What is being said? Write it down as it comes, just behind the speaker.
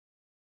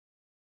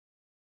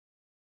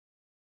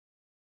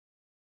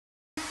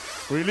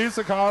Release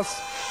the cars.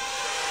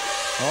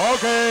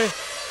 Okay.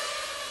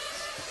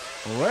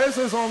 Race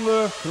is on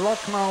the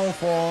clock now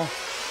for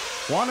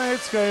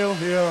 1/8 scale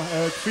here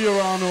at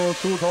Fiorano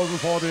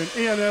 2014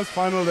 ENS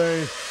final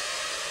day.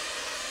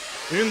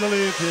 In the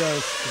lead,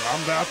 yes,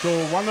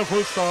 Lamberto,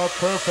 wonderful start,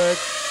 perfect.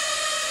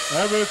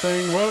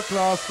 Everything,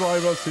 world-class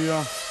drivers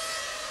here.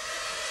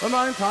 The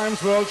 9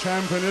 times world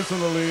champion is in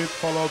the lead,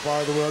 followed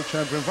by the world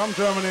champion from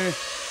Germany,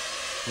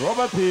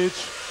 Robert Peach,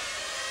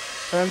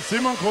 and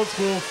Simon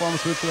Kutzbuch from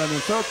Switzerland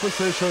in 3rd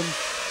position,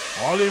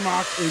 Olli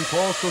Mack in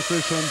 4th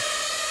position.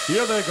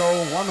 Here they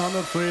go,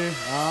 103.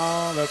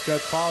 Let's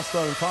get faster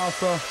and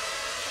faster.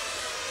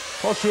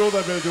 For sure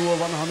they will do a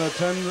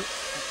 110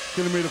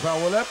 kilometer per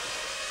hour lap.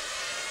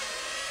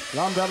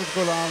 Lamberto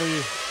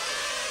Scolari.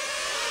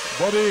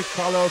 Body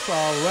colors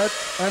are red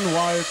and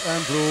white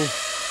and blue.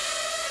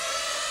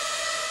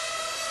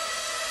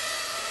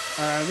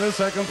 And in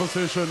 2nd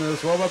position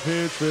is Robert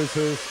Peach with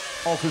his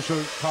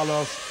official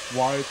colors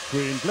white,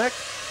 green, black.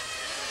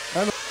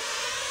 And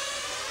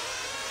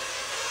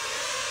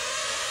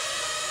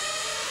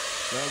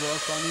there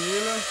was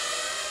Daniele.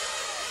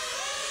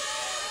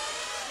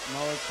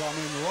 Now it's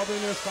coming.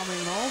 Robin is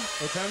coming now.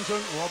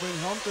 Attention, Robin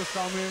Hunt is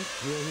coming.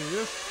 Here he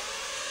is.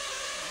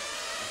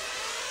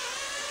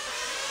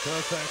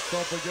 Perfect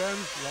stop again,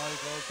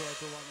 like also at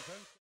the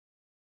 110.